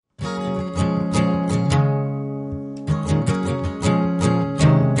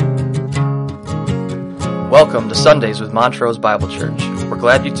Welcome to Sundays with Montrose Bible Church. We're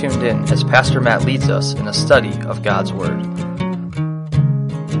glad you tuned in as Pastor Matt leads us in a study of God's Word.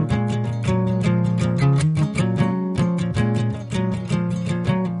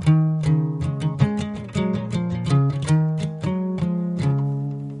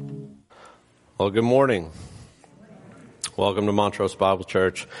 Well, good morning. Welcome to Montrose Bible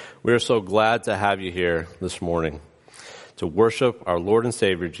Church. We are so glad to have you here this morning to worship our Lord and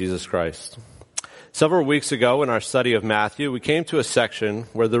Savior, Jesus Christ. Several weeks ago in our study of Matthew, we came to a section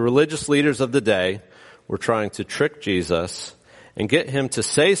where the religious leaders of the day were trying to trick Jesus and get him to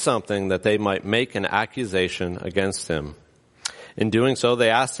say something that they might make an accusation against him. In doing so, they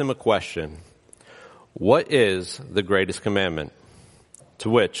asked him a question: what is the greatest commandment? To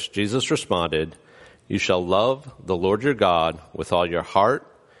which Jesus responded, "You shall love the Lord your God with all your heart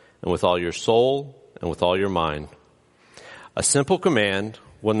and with all your soul and with all your mind." A simple command,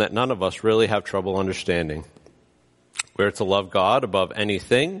 one that none of us really have trouble understanding. We are to love God above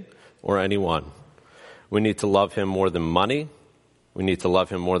anything or anyone. We need to love him more than money. We need to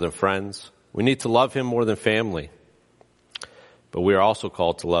love him more than friends. We need to love him more than family. But we are also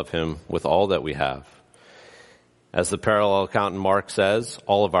called to love him with all that we have. As the parallel account in Mark says,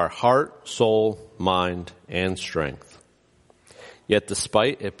 all of our heart, soul, mind, and strength. Yet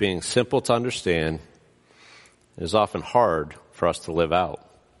despite it being simple to understand, it is often hard for us to live out.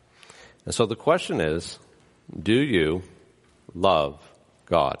 And so the question is, do you love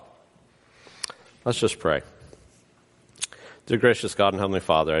God? Let's just pray. Dear gracious God and Heavenly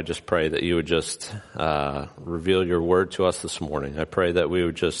Father, I just pray that you would just reveal your word to us this morning. I pray that we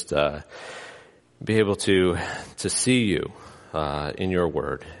would just be able to see you in your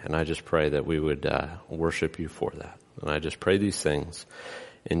word. And I just pray that we would worship you for that. And I just pray these things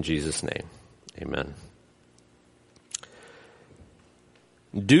in Jesus' name. Amen.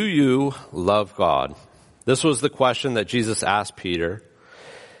 Do you love God? This was the question that Jesus asked Peter.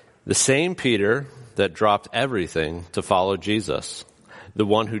 The same Peter that dropped everything to follow Jesus. The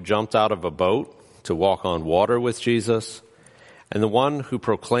one who jumped out of a boat to walk on water with Jesus. And the one who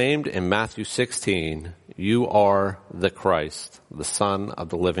proclaimed in Matthew 16, "You are the Christ, the Son of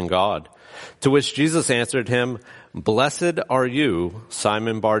the living God." To which Jesus answered him, "Blessed are you,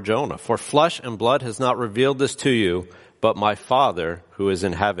 Simon Bar-Jonah, for flesh and blood has not revealed this to you, but my Father who is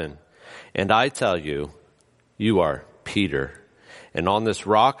in heaven. And I tell you, you are Peter. And on this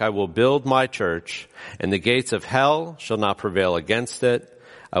rock I will build my church, and the gates of hell shall not prevail against it.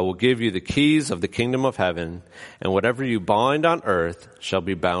 I will give you the keys of the kingdom of heaven, and whatever you bind on earth shall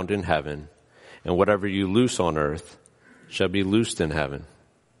be bound in heaven, and whatever you loose on earth shall be loosed in heaven."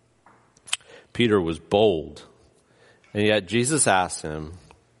 Peter was bold, and yet Jesus asked him,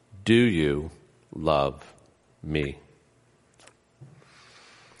 "Do you love me?"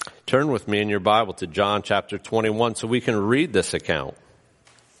 Turn with me in your Bible to John chapter 21 so we can read this account.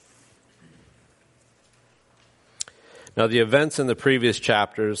 Now, the events in the previous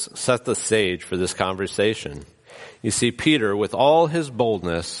chapters set the stage for this conversation. You see, Peter, with all his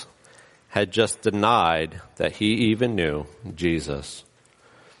boldness, had just denied that he even knew Jesus.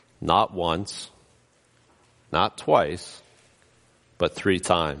 Not once, not twice, but 3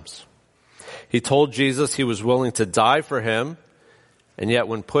 times. He told Jesus he was willing to die for him, and yet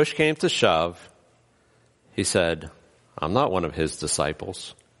when push came to shove, he said, "I'm not one of his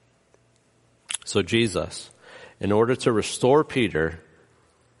disciples." So Jesus, in order to restore Peter,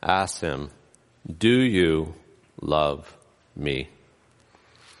 asked him, "Do you love me?"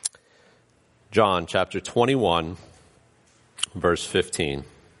 John chapter 21, verse 15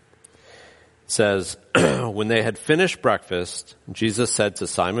 says, "When they had finished breakfast, Jesus said to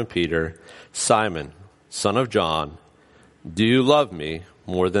Simon Peter, 'Simon, son of John, do you love me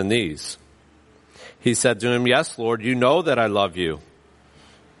more than these?' He said to him, 'Yes, Lord, you know that I love you.'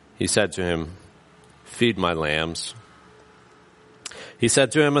 He said to him, 'Feed my lambs.' He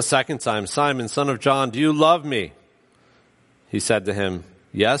said to him a second time, 'Simon, son of John, do you love me?' He said to him,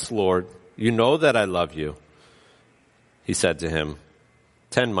 'Yes, Lord, you know that I love you.' He said to him,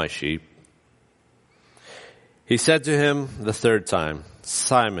 'Tend my sheep.' He said to him the third time,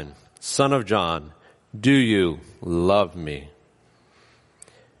 'Simon, son of John, do you love me?'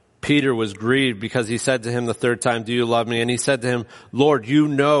 Peter was grieved because he said to him the third time, 'Do you love me?' And he said to him, 'Lord, you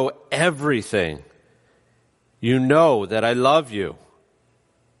know everything. You know that I love you.'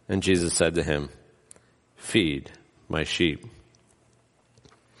 And Jesus said to him, 'Feed my sheep.'"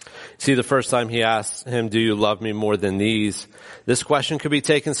 See, the first time he asked him, "Do you love me more than these?" This question could be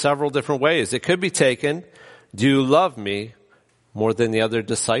taken several different ways. It could be taken, "Do you love me more than the other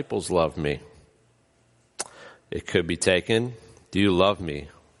disciples love me?" It could be taken, "Do you love me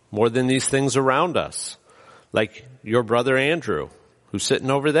more than these things around us?" like your brother Andrew, who's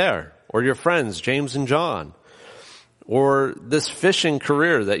sitting over there, or your friends James and John, or this fishing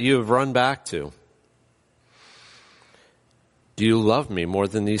career that you have run back to? Do you love me more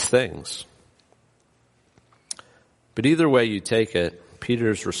than these things? But either way you take it,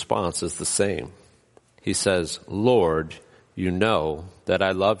 Peter's response is the same. He says, Lord, you know that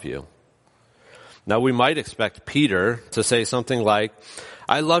I love you. Now we might expect Peter to say something like,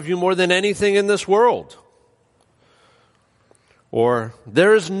 I love you more than anything in this world. Or,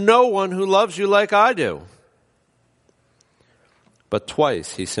 there is no one who loves you like I do. But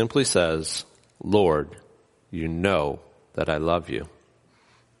twice he simply says, Lord, you know that I love you.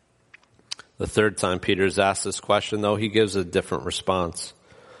 The third time Peter's asked this question, though, he gives a different response.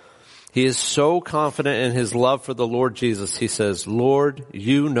 He is so confident in his love for the Lord Jesus, he says, Lord,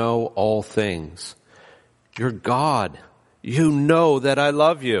 you know all things. You're God. You know that I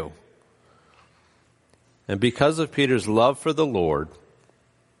love you. And because of Peter's love for the Lord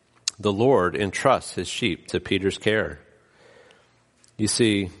entrusts his sheep to Peter's care. You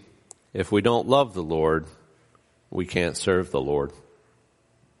see, if we don't love the Lord, we can't serve the Lord.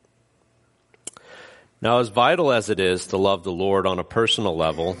 Now, as vital as it is to love the Lord on a personal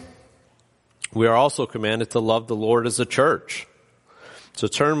level, we are also commanded to love the Lord as a church. So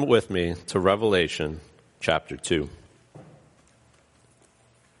turn with me to Revelation chapter 2.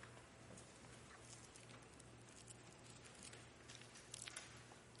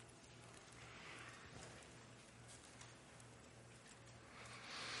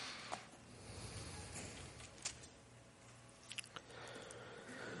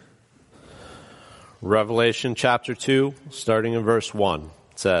 Revelation chapter 2, starting in verse 1,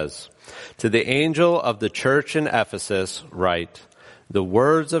 says, To the angel of the church in Ephesus write, the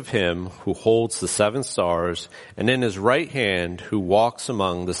words of him who holds the 7 stars, and in his right hand who walks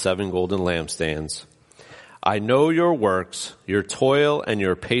among the 7 golden lampstands. I know your works, your toil and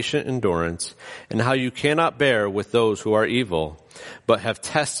your patient endurance, and how you cannot bear with those who are evil, but have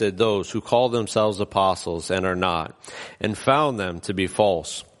tested those who call themselves apostles and are not, and found them to be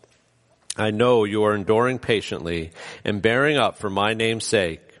false. I know you are enduring patiently and bearing up for my name's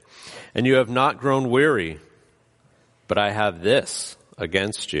sake, and you have not grown weary. But I have this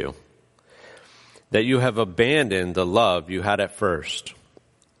against you, that you have abandoned the love you had at first.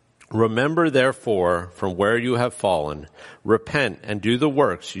 Remember therefore from where you have fallen, repent and do the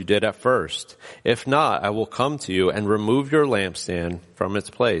works you did at first. If not, I will come to you and remove your lampstand from its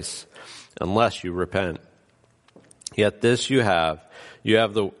place, unless you repent. Yet this you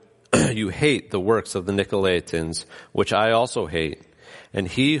hate the works of the Nicolaitans, which I also hate. And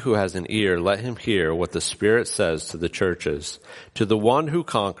he who has an ear, let him hear what the Spirit says to the churches. To the one who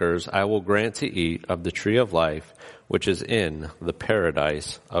conquers, I will grant to eat of the tree of life, which is in the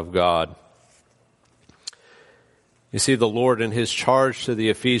paradise of God. You see, the Lord in his charge to the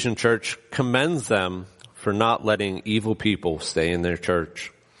Ephesian church commends them for not letting evil people stay in their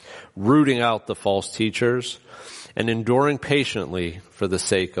church, rooting out the false teachers, and enduring patiently for the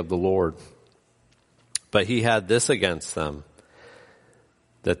sake of the Lord. But he had this against them,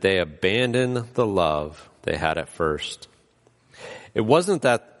 that they abandoned the love they had at first. It wasn't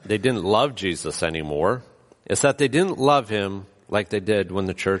that they didn't love Jesus anymore. It's that they didn't love him like they did when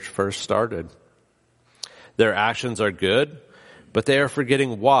the church first started. Their actions are good, but they are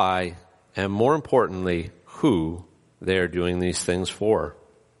forgetting why, and more importantly, who they are doing these things for.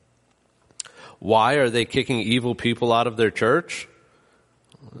 Why are they kicking evil people out of their church?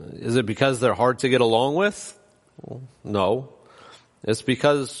 Is it because they're hard to get along with? No. It's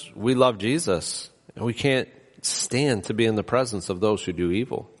because we love Jesus, and we can't stand to be in the presence of those who do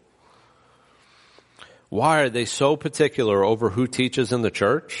evil. Why are they so particular over who teaches in the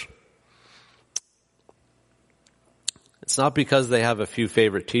church? It's not because they have a few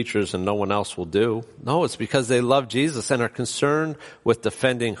favorite teachers and no one else will do. No, it's because they love Jesus and are concerned with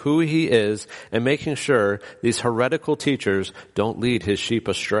defending who he is and making sure these heretical teachers don't lead his sheep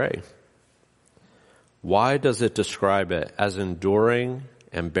astray. Why does it describe it as enduring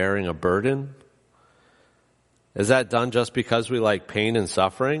and bearing a burden? Is that done just because we like pain and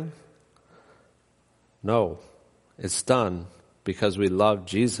suffering? No, it's done because we love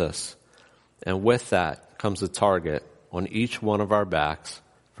Jesus. And with that comes a target on each one of our backs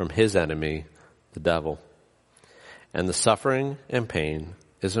from his enemy, the devil. And the suffering and pain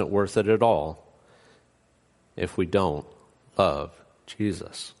isn't worth it at all if we don't love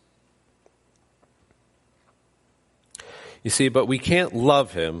Jesus. You see, but we can't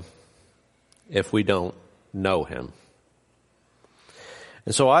love him if we don't know him.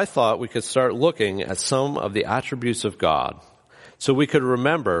 And so I thought we could start looking at some of the attributes of God so we could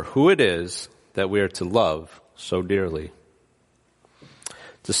remember who it is that we are to love so dearly.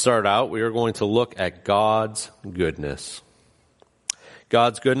 To start out, we are going to look at God's goodness.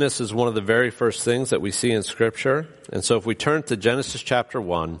 God's goodness is one of the very first things that we see in Scripture. And so if we turn to Genesis chapter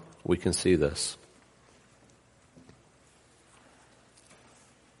 1, we can see this.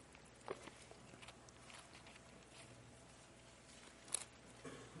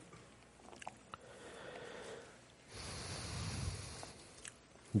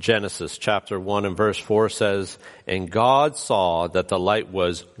 Genesis chapter 1 and verse 4 says, "And God saw that the light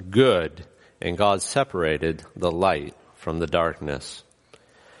was good, and God separated the light from the darkness."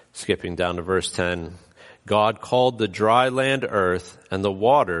 Skipping down to verse 10, "God called the dry land earth, and the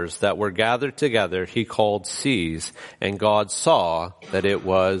waters that were gathered together he called seas, and God saw that it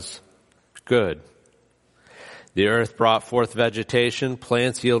was good. The earth brought forth vegetation,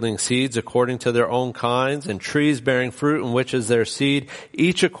 plants yielding seeds according to their own kinds, and trees bearing fruit in which is their seed,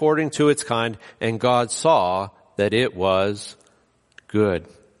 each according to its kind, and God saw that it was good."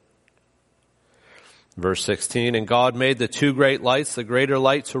 Verse 16, "And God made the two great lights, the greater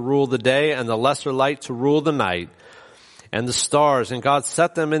light to rule the day, and the lesser light to rule the night, and the stars, and God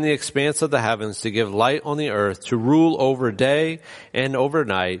set them in the expanse of the heavens to give light on the earth, to rule over day and over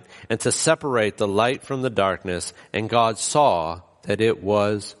night, and to separate the light from the darkness. And God saw that it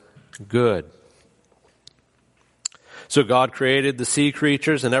was good." So God created the sea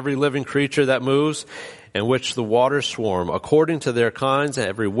creatures and every living creature that moves, in which the waters swarm, according to their kinds, and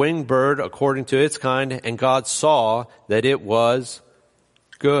every winged bird according to its kind, and God saw that it was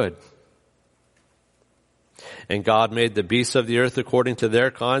good. And God made the beasts of the earth according to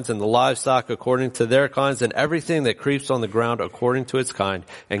their kinds, and the livestock according to their kinds, and everything that creeps on the ground according to its kind.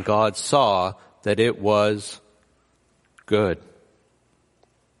 And God saw that it was good.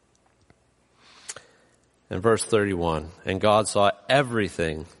 And verse 31, "And God saw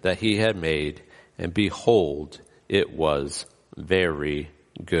everything that he had made, and behold, it was very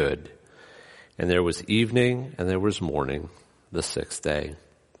good. And there was evening, and there was morning, the sixth day."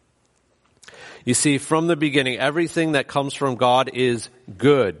 You see, from the beginning, everything that comes from God is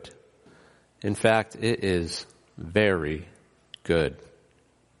good. In fact, it is very good.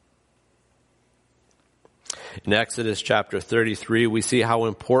 In Exodus chapter 33, we see how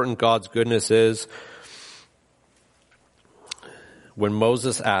important God's goodness is. When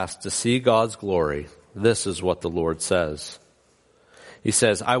Moses asked to see God's glory, this is what the Lord says. He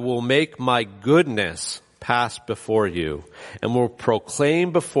says, "I will make my goodness pass before you, and will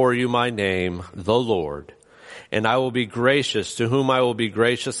proclaim before you my name, the Lord. And I will be gracious to whom I will be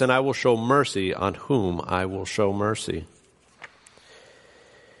gracious, and I will show mercy on whom I will show mercy."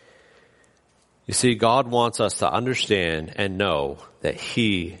 You see, God wants us to understand and know that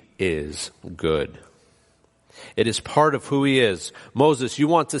he is good. It is part of who he is. "Moses, you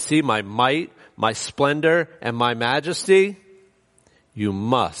want to see my might, my splendor, and my majesty? You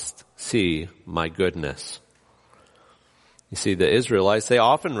must see my goodness." You see, the Israelites, they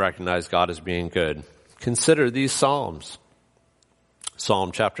often recognize God as being good. Consider these Psalms.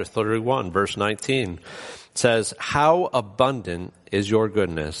 Psalm chapter 31, verse 19 says, "How abundant is your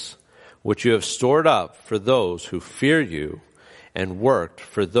goodness, which you have stored up for those who fear you, and worked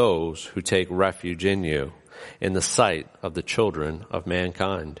for those who take refuge in you, in the sight of the children of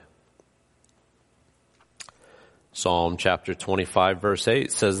mankind." Psalm chapter 25 verse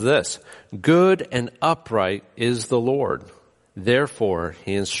 8 says this, "Good and upright is the Lord. Therefore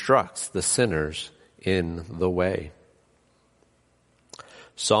he instructs the sinners in the way."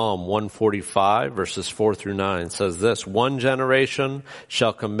 Psalm 145 verses 4 through 9 says this, "One generation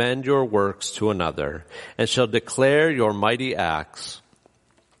shall commend your works to another, and shall declare your mighty acts.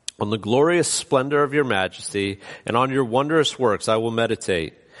 On the glorious splendor of your majesty, and on your wondrous works I will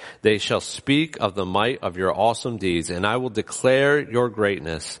meditate. They shall speak of the might of your awesome deeds, and I will declare your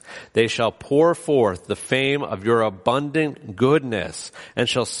greatness. They shall pour forth the fame of your abundant goodness, and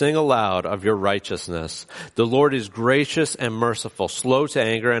shall sing aloud of your righteousness. The Lord is gracious and merciful, slow to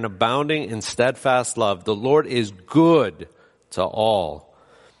anger, and abounding in steadfast love. The Lord is good to all,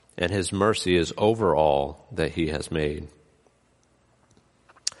 and his mercy is over all that he has made."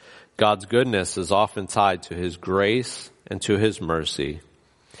 God's goodness is often tied to his grace and to his mercy.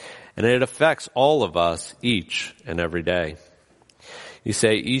 And it affects all of us each and every day. You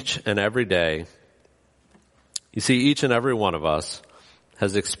say each and every day. You see, each and every one of us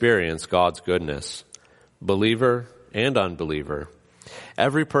has experienced God's goodness, believer and unbeliever.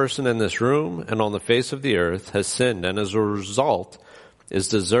 Every person in this room and on the face of the earth has sinned, and as a result is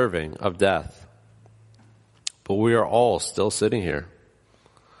deserving of death. But we are all still sitting here.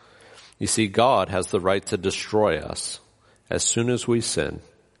 You see, God has the right to destroy us as soon as we sin,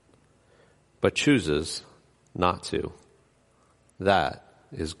 but chooses not to. That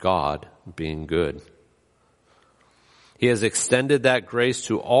is God being good. He has extended that grace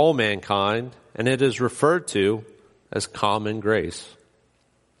to all mankind, and it is referred to as common grace.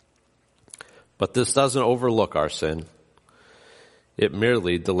 But this doesn't overlook our sin. It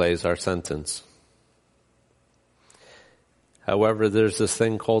merely delays our sentence. However, there's this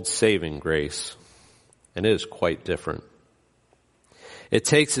thing called saving grace, and it is quite different. It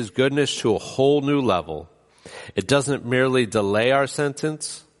takes His goodness to a whole new level. It doesn't merely delay our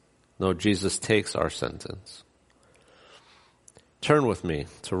sentence. No, Jesus takes our sentence. Turn with me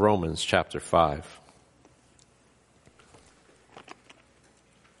to Romans chapter 5.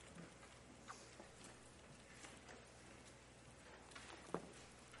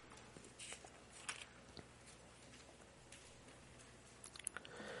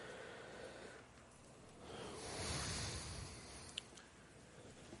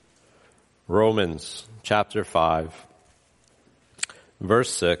 Romans chapter 5, verse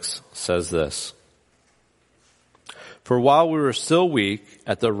 6 says this: For while we were still weak,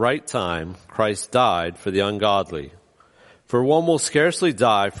 at the right time, Christ died for the ungodly. For one will scarcely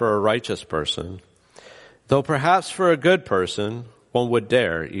die for a righteous person, though perhaps for a good person one would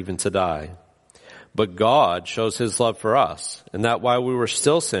dare even to die. But God shows His love for us, in that while we were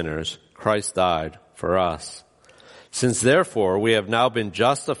still sinners, Christ died for us. Since therefore we have now been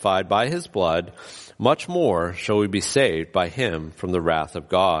justified by His blood, much more shall we be saved by Him from the wrath of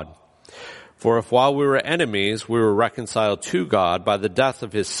God. For if while we were enemies we were reconciled to God by the death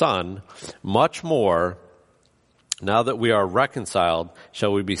of His Son, much more, now that we are reconciled,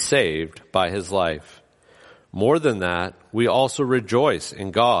 shall we be saved by His life. More than that, we also rejoice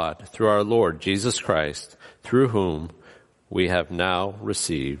in God through our Lord Jesus Christ, through whom we have now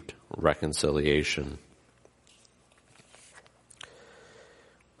received reconciliation.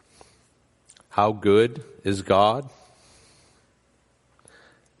 How good is God?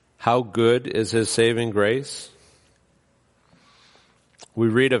 How good is His saving grace? We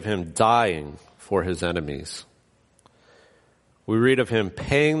read of Him dying for His enemies. We read of Him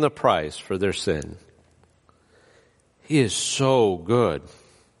paying the price for their sin. He is so good.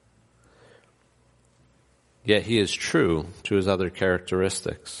 Yet He is true to His other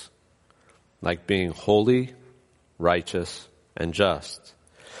characteristics, like being holy, righteous, and just.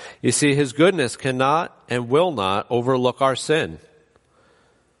 You see, His goodness cannot and will not overlook our sin.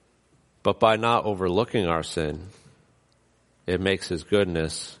 But by not overlooking our sin, it makes His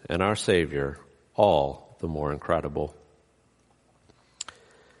goodness and our Savior all the more incredible.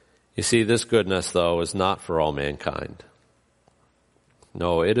 You see, this goodness, though, is not for all mankind.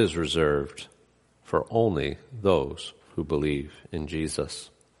 No, it is reserved for only those who believe in Jesus.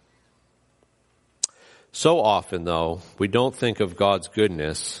 So often, though, we don't think of God's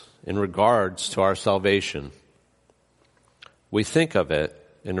goodness in regards to our salvation. We think of it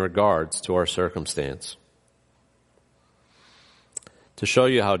in regards to our circumstance. To show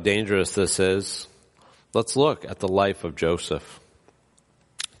you how dangerous this is, let's look at the life of Joseph.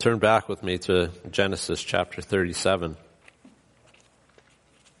 Turn back with me to Genesis chapter 37.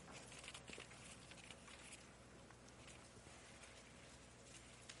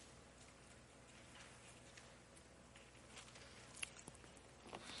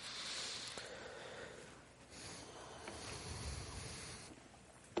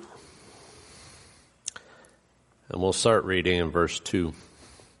 And we'll start reading in verse 2.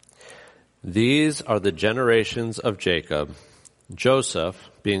 These are the generations of Jacob. Joseph,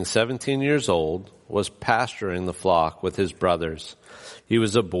 being 17 years old, was pasturing the flock with his brothers. He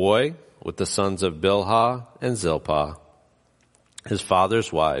was a boy with the sons of Bilhah and Zilpah, his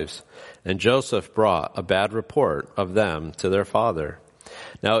father's wives, and Joseph brought a bad report of them to their father.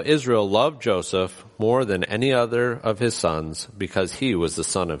 Now Israel loved Joseph more than any other of his sons, because he was the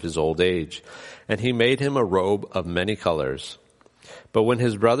son of his old age, and he made him a robe of many colors. But when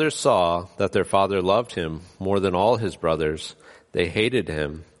his brothers saw that their father loved him more than all his brothers, they hated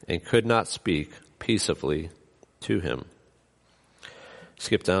him and could not speak peaceably to him.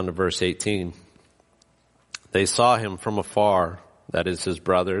 Skip down to verse 18. They saw him from afar, that is his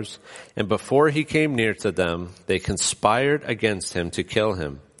brothers, and before he came near to them, they conspired against him to kill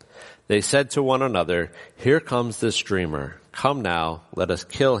him. They said to one another, "Here comes this dreamer. Come now, let us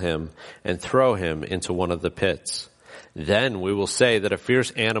kill him and throw him into one of the pits. Then we will say that a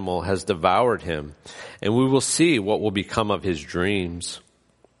fierce animal has devoured him, and we will see what will become of his dreams."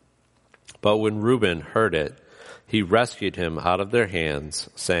 But when Reuben heard it, he rescued him out of their hands,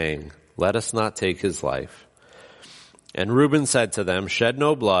 saying, "Let us not take his life." And Reuben said to them, "Shed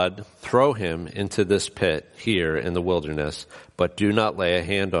no blood, throw him into this pit here in the wilderness, but do not lay a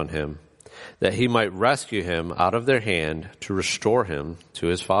hand on him." that he might rescue him out of their hand to restore him to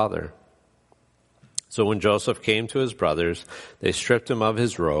his father. So when Joseph came to his brothers, they stripped him of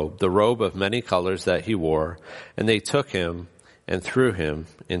his robe, the robe of many colors that he wore, and they took him and threw him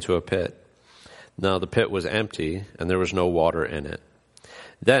into a pit. Now the pit was empty, and there was no water in it.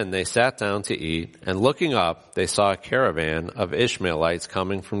 Then they sat down to eat, and looking up, they saw a caravan of Ishmaelites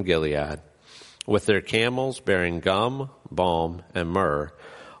coming from Gilead, with their camels bearing gum, balm, and myrrh,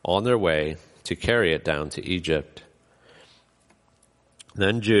 on their way to carry it down to Egypt.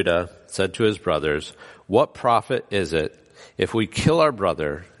 Then Judah said to his brothers, "What profit is it if we kill our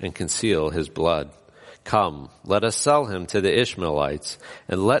brother and conceal his blood? Come, let us sell him to the Ishmaelites,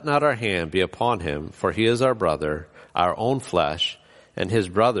 and let not our hand be upon him, for he is our brother, our own flesh, and his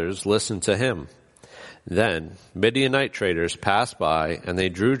brothers listen to him." Then Midianite traders passed by, and they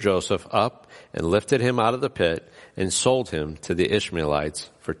drew Joseph up and lifted him out of the pit and sold him to the Ishmaelites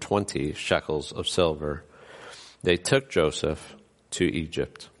for 20 shekels of silver. They took Joseph to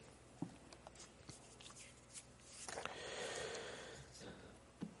Egypt.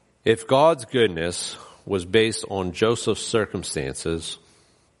 If God's goodness was based on Joseph's circumstances,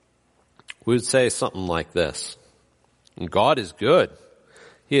 we would say something like this: God is good.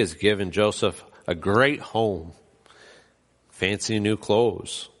 He has given Joseph a great home, fancy new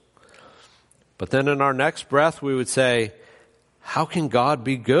clothes. But then in our next breath, we would say, how can God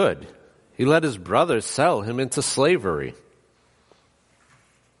be good? He let his brothers sell him into slavery.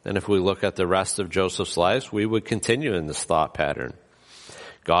 And if we look at the rest of Joseph's life, we would continue in this thought pattern.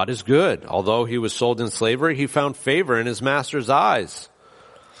 God is good. Although he was sold in slavery, he found favor in his master's eyes.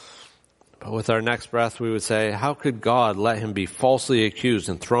 But with our next breath, we would say, how could God let him be falsely accused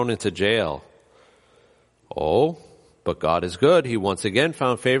and thrown into jail? Oh, but God is good. He once again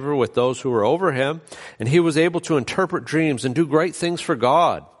found favor with those who were over him, and he was able to interpret dreams and do great things for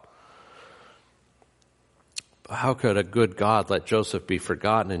God. But how could a good God let Joseph be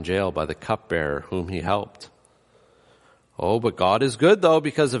forgotten in jail by the cupbearer whom he helped? Oh, but God is good, though,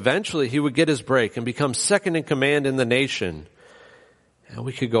 because eventually he would get his break and become second in command in the nation. And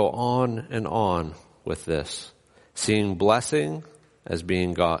we could go on and on with this, seeing blessing as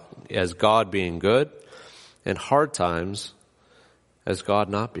God being good, and hard times as God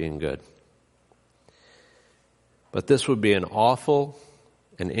not being good. But this would be an awful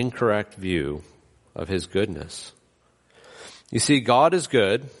and incorrect view of his goodness. You see, God is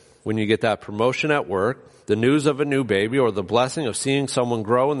good when you get that promotion at work, the news of a new baby, or the blessing of seeing someone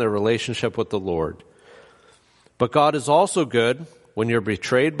grow in their relationship with the Lord. But God is also good when you're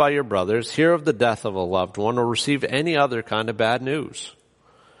betrayed by your brothers, hear of the death of a loved one, or receive any other kind of bad news.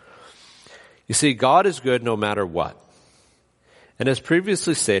 You see, God is good no matter what. And as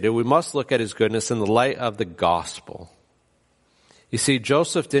previously stated, we must look at his goodness in the light of the gospel. You see,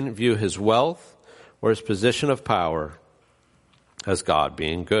 Joseph didn't view his wealth or his position of power as God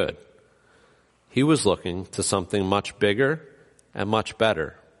being good. He was looking to something much bigger and much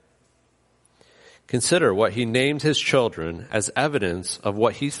better. Consider what he named his children as evidence of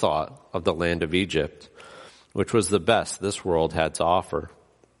what he thought of the land of Egypt, which was the best this world had to offer.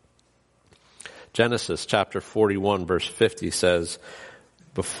 Genesis chapter 41 verse 50 says,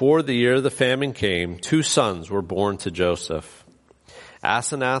 "Before the year of the famine came, 2 sons were born to Joseph.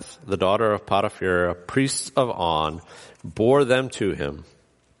 Asenath, the daughter of Potiphera, priest of On, bore them to him.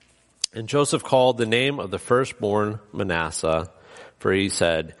 And Joseph called the name of the firstborn Manasseh, for he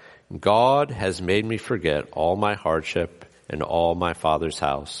said, God has made me forget all my hardship and all my father's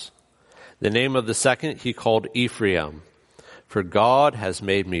house. The name of the second he called Ephraim, for God has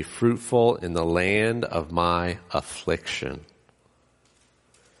made me fruitful in the land of my affliction."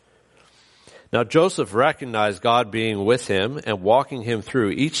 Now Joseph recognized God being with him and walking him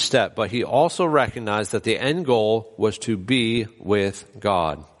through each step, but he also recognized that the end goal was to be with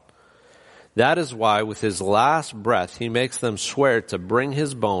God. That is why with his last breath, he makes them swear to bring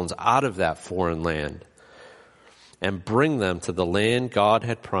his bones out of that foreign land and bring them to the land God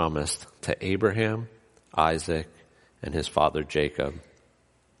had promised to Abraham, Isaac, and his father Jacob.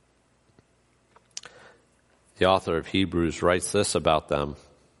 The author of Hebrews writes this about them.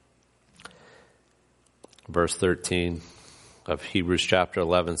 Verse 13 of Hebrews chapter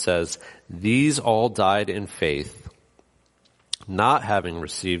 11 says, "These all died in faith, not having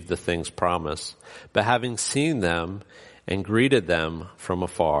received the things promised, but having seen them and greeted them from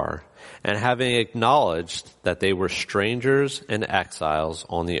afar, and having acknowledged that they were strangers and exiles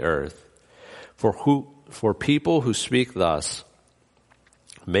on the earth. For people who speak thus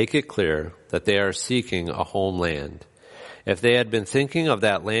make it clear that they are seeking a homeland. If they had been thinking of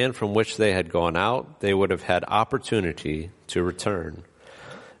that land from which they had gone out, they would have had opportunity to return.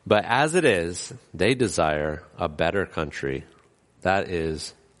 But as it is, they desire a better country, that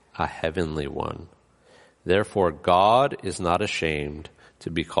is, a heavenly one. Therefore God is not ashamed to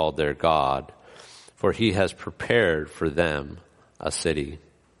be called their God, for he has prepared for them a city.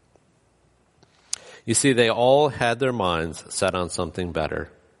 You see, they all had their minds set on something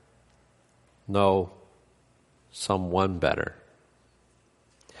better. No, someone better.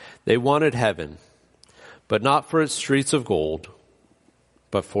 They wanted heaven, but not for its streets of gold,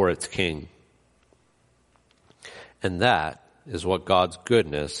 but for its king. And that is what God's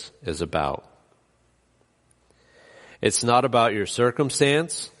goodness is about. It's not about your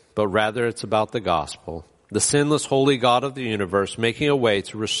circumstance, but rather it's about the gospel. The sinless, holy God of the universe making a way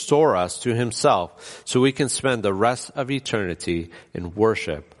to restore us to himself so we can spend the rest of eternity in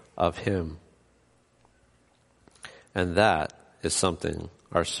worship of him. And that is something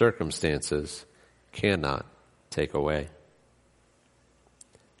our circumstances cannot take away.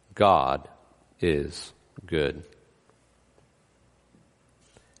 God is good.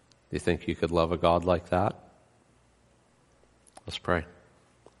 Do you think you could love a God like that? Let's pray.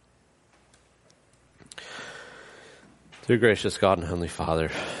 Dear gracious God and Heavenly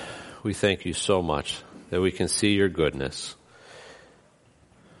Father, we thank you so much that we can see your goodness.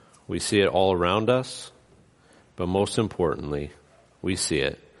 We see it all around us, but most importantly, we see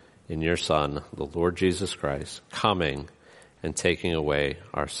it in your Son, the Lord Jesus Christ, coming and taking away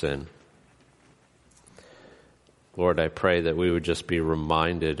our sin. Lord, I pray that we would just be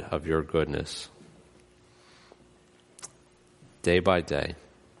reminded of your goodness day by day.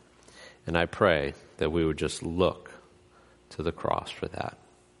 And I pray that we would just look to the cross for that.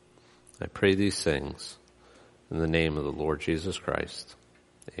 I pray these things in the name of the Lord Jesus Christ.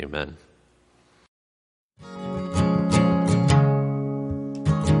 Amen.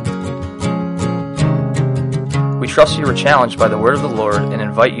 We trust you were challenged by the word of the Lord and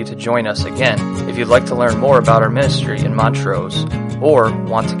invite you to join us again if you'd like to learn more about our ministry in Montrose or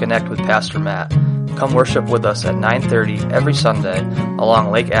want to connect with Pastor Matt. Come worship with us at 9:30 every Sunday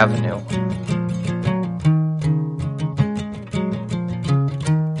along Lake Avenue